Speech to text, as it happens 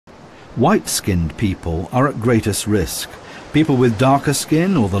White-skinned people are at greatest risk. People with darker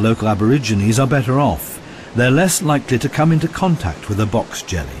skin or the local Aborigines are better off. They're less likely to come into contact with a box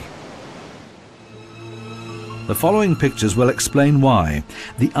jelly. The following pictures will explain why.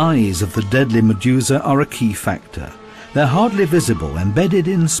 The eyes of the deadly medusa are a key factor. They're hardly visible, embedded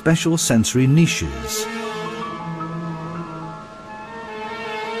in special sensory niches.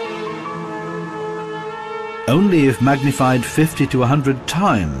 Only if magnified 50 to 100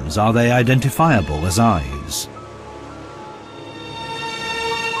 times are they identifiable as eyes.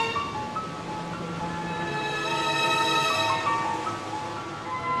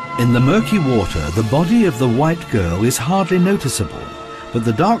 In the murky water, the body of the white girl is hardly noticeable, but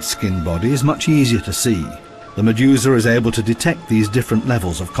the dark-skinned body is much easier to see. The medusa is able to detect these different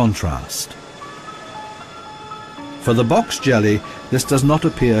levels of contrast. For the box jelly, this does not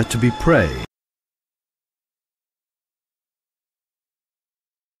appear to be prey.